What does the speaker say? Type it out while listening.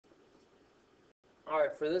All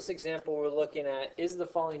right, for this example, we're looking at, is the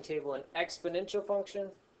following table an exponential function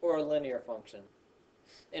or a linear function?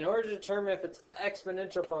 In order to determine if it's an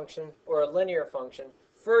exponential function or a linear function,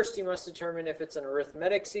 first you must determine if it's an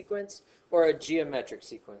arithmetic sequence or a geometric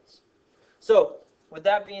sequence. So, with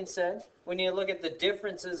that being said, we need to look at the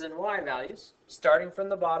differences in y values, starting from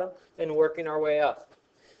the bottom and working our way up.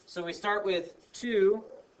 So we start with 2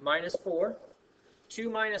 minus 4. 2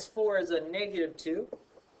 minus 4 is a negative 2.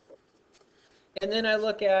 And then I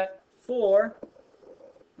look at 4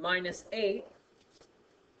 minus 8.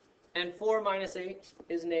 And 4 minus 8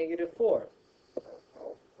 is negative 4.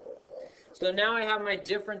 So now I have my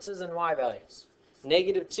differences in y values.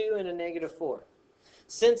 Negative 2 and a negative 4.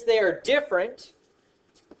 Since they are different,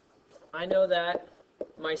 I know that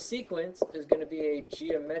my sequence is going to be a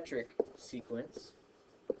geometric sequence.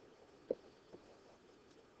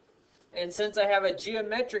 And since I have a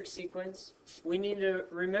geometric sequence, we need to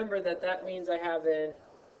remember that that means I have an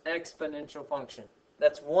exponential function.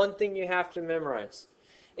 That's one thing you have to memorize.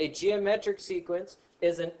 A geometric sequence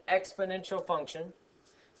is an exponential function,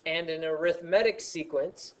 and an arithmetic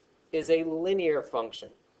sequence is a linear function.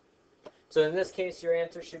 So in this case, your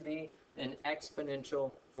answer should be an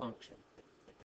exponential function.